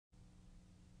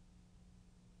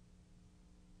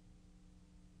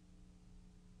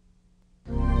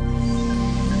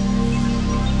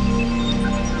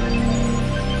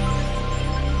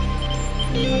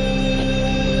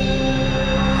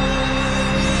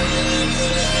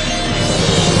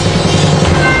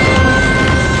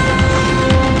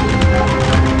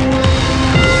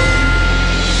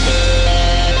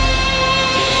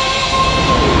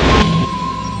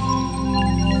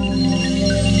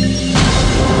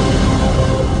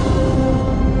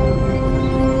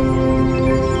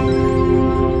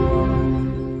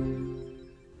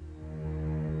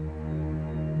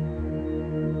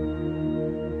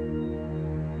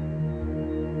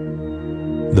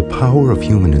power of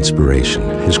human inspiration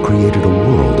has created a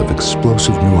world of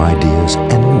explosive new ideas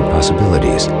and new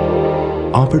possibilities.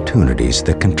 Opportunities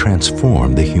that can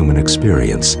transform the human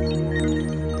experience.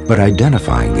 But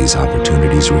identifying these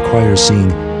opportunities requires seeing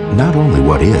not only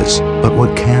what is, but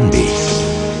what can be.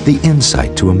 The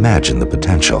insight to imagine the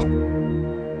potential.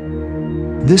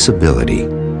 This ability,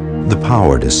 the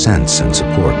power to sense and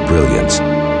support brilliance,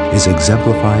 is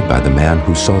exemplified by the man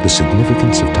who saw the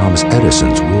significance of Thomas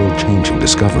Edison's world-changing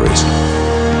discoveries.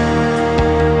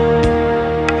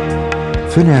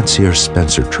 Financier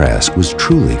Spencer Trask was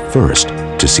truly first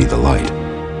to see the light.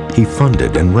 He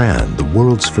funded and ran the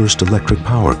world's first electric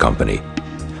power company,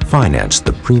 financed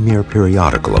the premier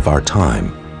periodical of our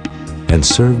time, and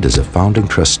served as a founding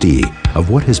trustee of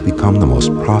what has become the most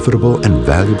profitable and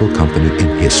valuable company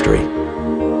in history.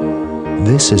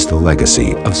 This is the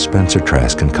legacy of Spencer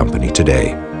Trask Company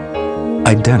today,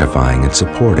 identifying and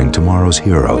supporting tomorrow's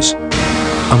heroes,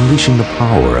 unleashing the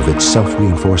power of its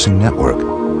self-reinforcing network,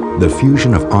 the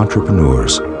fusion of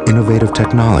entrepreneurs, innovative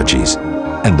technologies,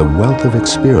 and the wealth of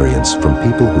experience from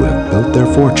people who have built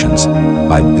their fortunes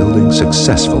by building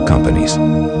successful companies.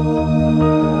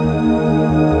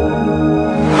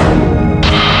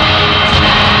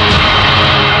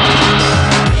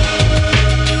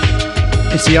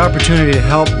 It's the opportunity to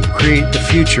help create the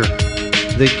future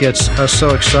that gets us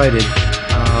so excited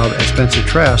at Spencer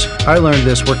Trask. I learned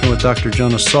this working with Dr.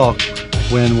 Jonas Salk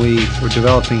when we were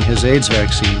developing his AIDS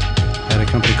vaccine at a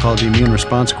company called the Immune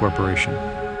Response Corporation.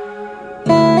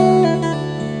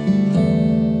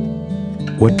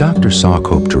 What Dr. Salk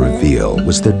hoped to reveal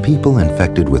was that people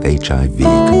infected with HIV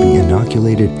could be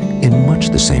inoculated in much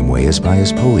the same way as by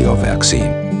his polio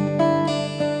vaccine.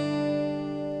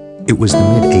 It was the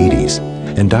mid-'80s,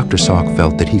 and Dr. Salk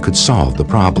felt that he could solve the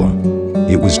problem.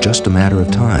 It was just a matter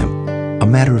of time, a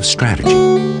matter of strategy.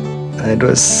 It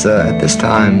was at this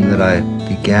time that I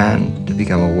began to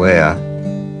become aware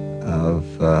of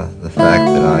the fact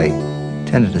that I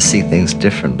tended to see things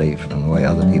differently from the way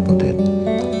other people did.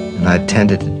 And I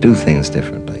tended to do things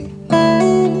differently.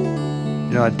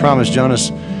 You know, I'd promised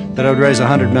Jonas that I would raise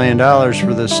 $100 million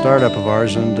for this startup of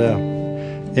ours, and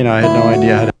you know, I had no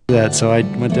idea how to do that. So I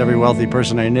went to every wealthy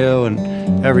person I knew and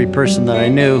every person that I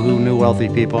knew who knew wealthy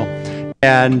people,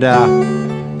 and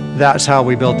that's how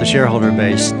we built the shareholder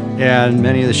base. And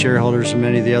many of the shareholders and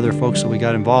many of the other folks that we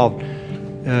got involved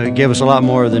gave us a lot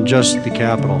more than just the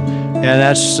capital. And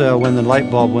that's when the light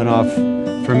bulb went off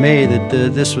for me that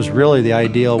this was really the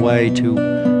ideal way to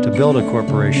build a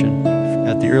corporation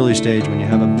at the early stage. When you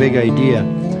have a big idea,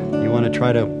 you want to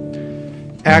try to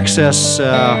access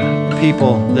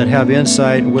people that have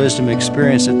insight, wisdom,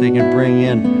 experience that they can bring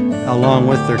in along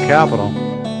with their capital.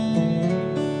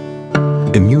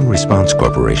 Immune Response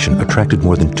Corporation attracted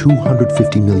more than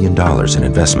 $250 million in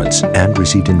investments and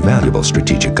received invaluable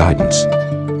strategic guidance.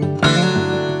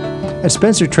 At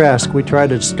Spencer Trask, we try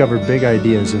to discover big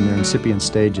ideas in their incipient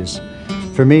stages.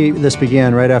 For me, this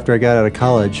began right after I got out of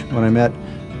college when I met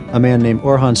a man named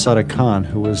Orhan Sadat Khan,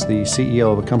 who was the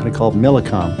CEO of a company called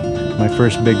Millicom, my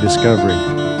first big discovery.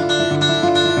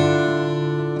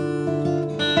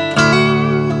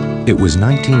 It was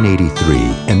 1983,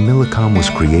 and Millicom was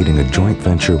creating a joint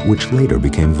venture which later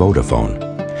became Vodafone,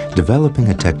 developing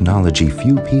a technology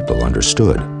few people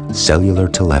understood, cellular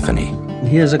telephony.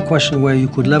 Here's a question where you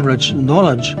could leverage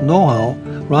knowledge, know-how,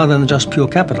 rather than just pure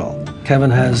capital.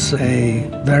 Kevin has a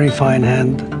very fine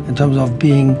hand in terms of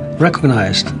being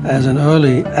recognized as an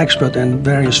early expert in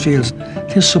various fields.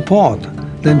 His support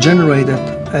then generated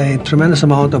a tremendous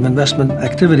amount of investment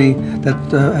activity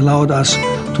that allowed us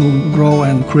to grow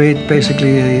and create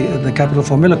basically the capital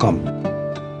for Millicom.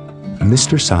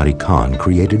 Mr. Sadiq Khan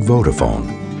created Vodafone,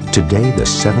 today the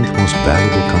 7th most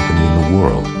valuable company in the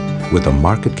world, with a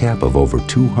market cap of over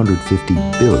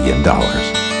 $250 billion.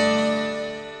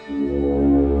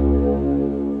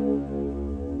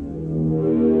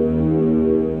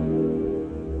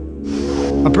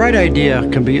 A bright idea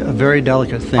can be a very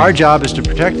delicate thing. Our job is to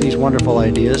protect these wonderful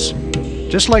ideas,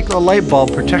 just like a light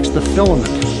bulb protects the filament.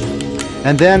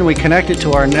 And then we connect it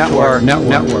to our network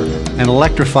and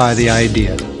electrify the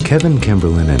idea. Kevin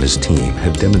Kimberlin and his team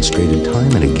have demonstrated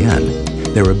time and again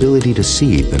their ability to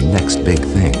see the next big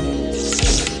thing.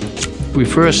 We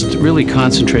first really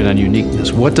concentrate on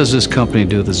uniqueness. What does this company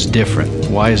do that's different?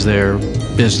 Why is their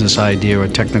business idea or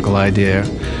technical idea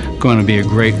going to be a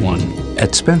great one?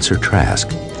 At Spencer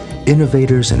Trask,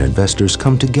 innovators and investors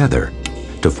come together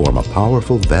to form a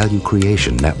powerful value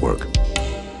creation network.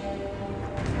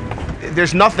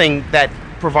 There's nothing that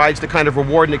provides the kind of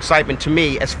reward and excitement to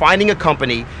me as finding a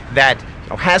company that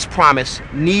has promise,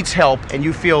 needs help, and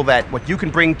you feel that what you can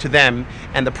bring to them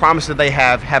and the promise that they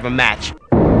have a match.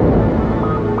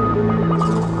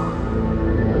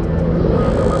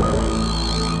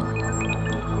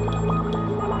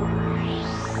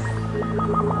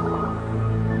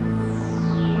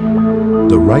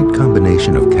 The right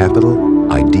combination of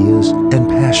capital, ideas, and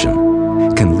passion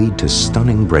can lead to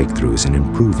stunning breakthroughs in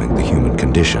improving the human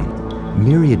condition.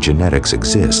 Myriad Genetics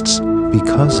exists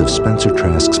because of Spencer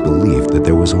Trask's belief that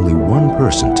there was only one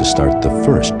person to start the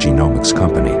first genomics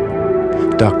company.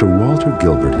 Dr. Walter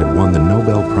Gilbert had won the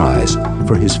Nobel Prize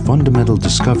for his fundamental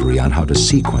discovery on how to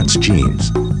sequence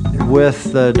genes.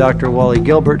 With Dr. Wally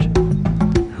Gilbert,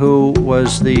 who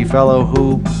was the fellow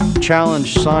who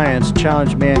challenged science,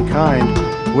 challenged mankind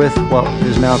with what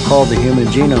is now called the Human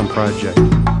Genome Project.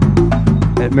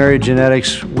 At Myriad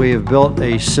Genetics, we have built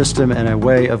a system and a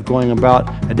way of going about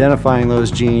identifying those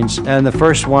genes. And the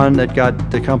first one that got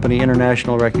the company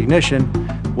international recognition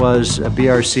was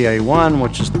BRCA1,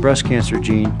 which is the breast cancer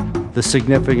gene. The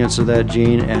significance of that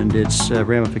gene and its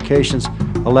ramifications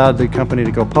allowed the company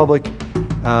to go public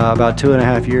about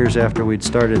 2.5 years after we'd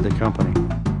started the company.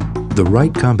 The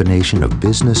right combination of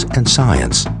business and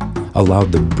science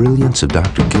allowed the brilliance of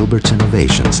Dr. Gilbert's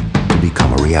innovations to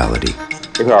become a reality.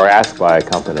 If I were asked by a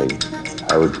company,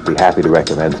 I would be happy to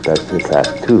recommend Spencer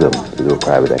Trask to them to do a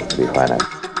private equity finance.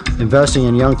 Investing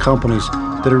in young companies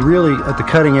that are really at the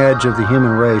cutting edge of the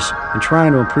human race and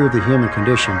trying to improve the human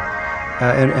condition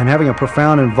and having a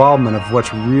profound involvement of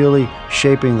what's really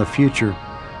shaping the future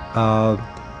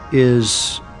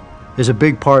is a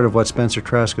big part of what Spencer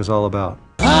Trask is all about.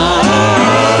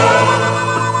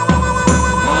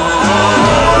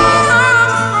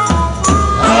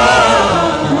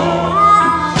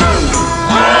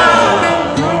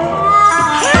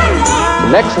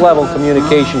 Next Level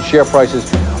Communications share prices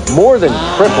more than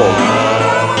tripled.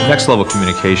 Next Level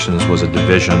Communications was a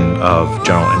division of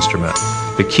General Instrument.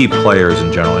 The key players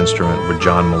in General Instrument were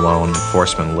John Malone and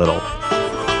Forstmann Little.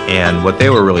 And what they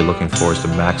were really looking for is to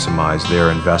maximize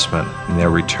their investment and their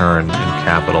return in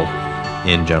capital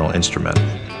in General Instrument.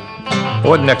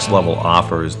 What Next Level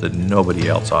offers that nobody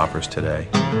else offers today,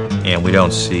 and we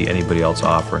don't see anybody else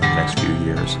offering in the next few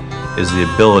years, is the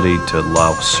ability to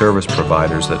allow service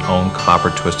providers that own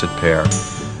copper-twisted pair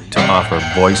to offer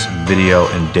voice, video,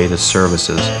 and data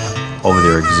services over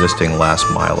their existing last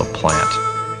mile of plant.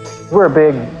 We're a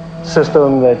big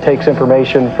system that takes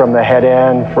information from the head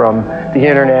end, from the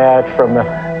internet, from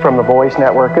the voice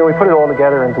network, and we put it all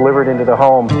together and deliver it into the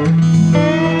home.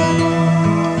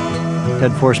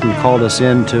 Ted Forstmann called us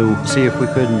in to see if we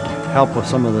couldn't help with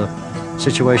some of the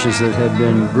situations that had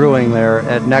been brewing there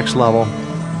at Next Level,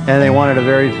 and they wanted a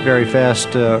very, very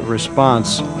fast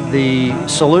response. The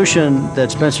solution that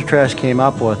Spencer Trask came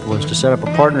up with was to set up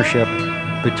a partnership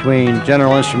between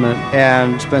General Instrument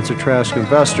and Spencer Trask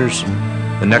investors.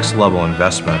 The Next Level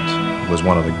investment was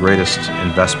one of the greatest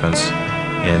investments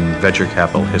in venture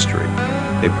capital history.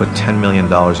 They put $10 million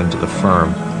into the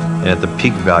firm, and at the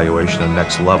peak valuation of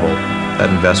Next Level, that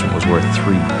investment was worth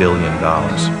 $3 billion.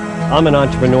 I'm an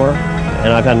entrepreneur,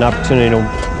 and I've had an opportunity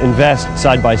to invest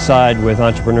side by side with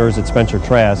entrepreneurs at Spencer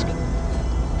Trask,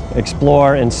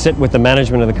 explore and sit with the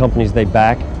management of the companies they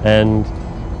back, and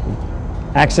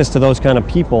access to those kind of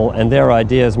people and their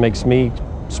ideas makes me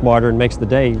smarter and makes the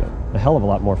day a hell of a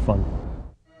lot more fun.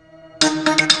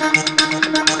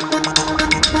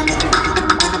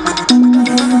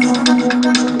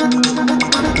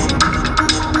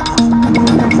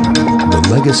 The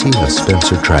legacy of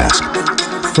Spencer Trask,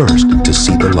 first to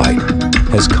see the light,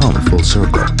 has come full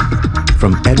circle.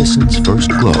 From Edison's first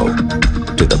globe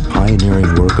to the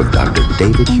pioneering work of Dr.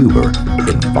 David Huber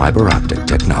in fiber optic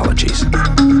technologies.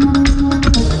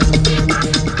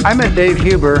 I met Dave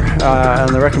Huber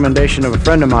on the recommendation of a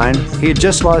friend of mine. He had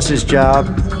just lost his job.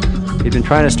 He'd been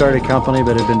trying to start a company,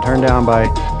 but had been turned down by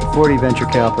 40 venture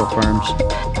capital firms.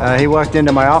 He walked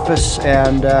into my office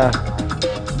and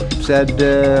said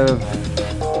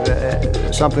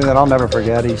something that I'll never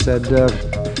forget. He said,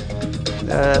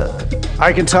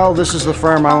 I can tell this is the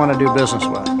firm I want to do business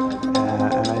with. And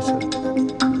I said,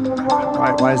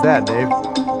 why is that, Dave?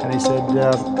 And he said,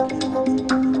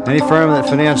 any firm that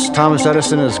financed Thomas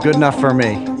Edison is good enough for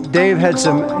me. Dave had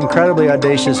some incredibly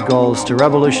audacious goals to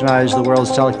revolutionize the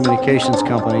world's telecommunications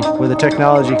company with a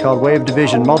technology called wave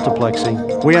division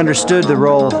multiplexing. We understood the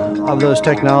role of those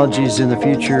technologies in the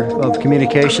future of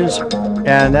communications,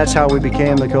 and that's how we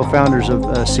became the co-founders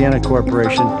of Sienna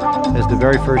Corporation as the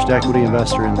very first equity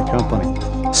investor in the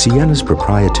company. Sienna's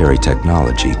proprietary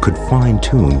technology could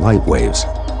fine-tune light waves,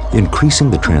 increasing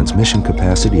the transmission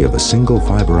capacity of a single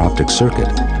fiber optic circuit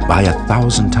by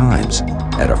 1,000 times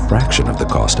at a fraction of the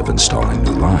cost of installing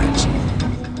new lines.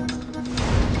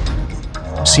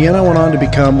 Sienna went on to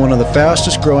become one of the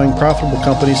fastest growing profitable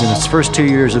companies in its first 2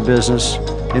 years of business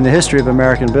in the history of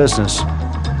American business,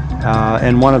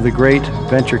 and one of the great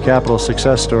venture capital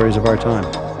success stories of our time.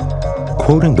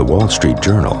 Quoting the Wall Street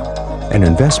Journal, an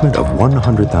investment of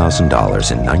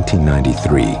 $100,000 in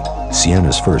 1993,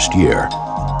 Sienna's first year,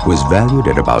 was valued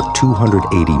at about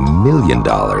 $280 million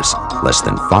less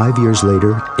than 5 years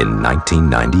later in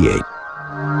 1998.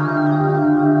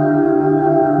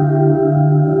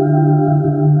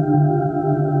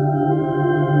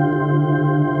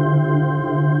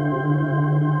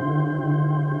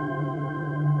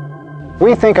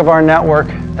 We think of our network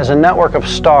as a network of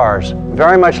stars,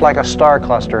 very much like a star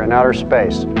cluster in outer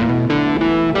space.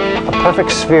 A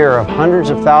perfect sphere of hundreds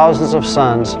of thousands of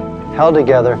suns held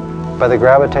together by the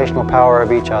gravitational power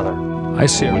of each other. I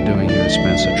see what we're doing here at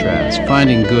Spencer Trask,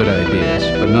 finding good ideas,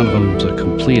 but none of them's a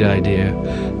complete idea.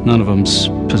 None of them's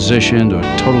positioned or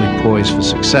totally poised for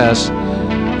success.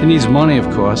 It needs money, of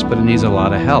course, but it needs a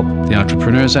lot of help. The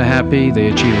entrepreneurs are happy, they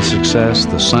achieve a success.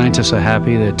 The scientists are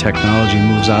happy, their technology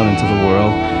moves out into the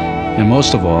world. And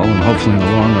most of all, and hopefully in the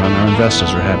long run, our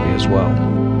investors are happy as well.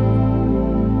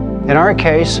 In our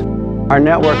case, our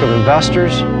network of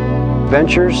investors,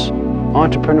 ventures,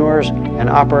 entrepreneurs, and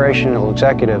operational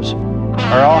executives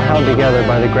are all held together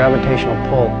by the gravitational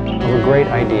pull of a great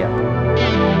idea.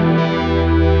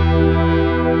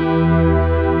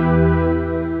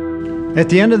 At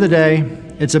the end of the day,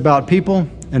 it's about people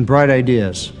and bright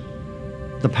ideas,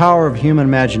 the power of human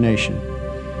imagination.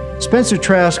 Spencer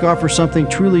Trask offers something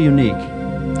truly unique,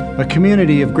 a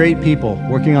community of great people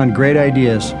working on great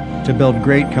ideas to build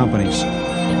great companies.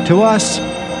 To us,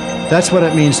 that's what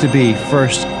it means to be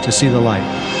first to see the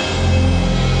light.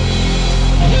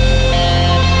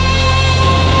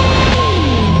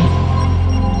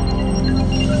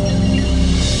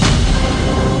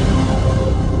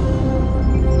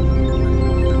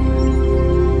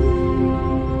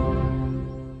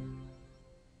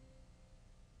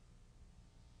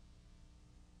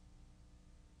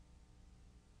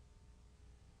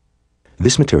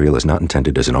 This material is not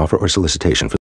intended as an offer or solicitation for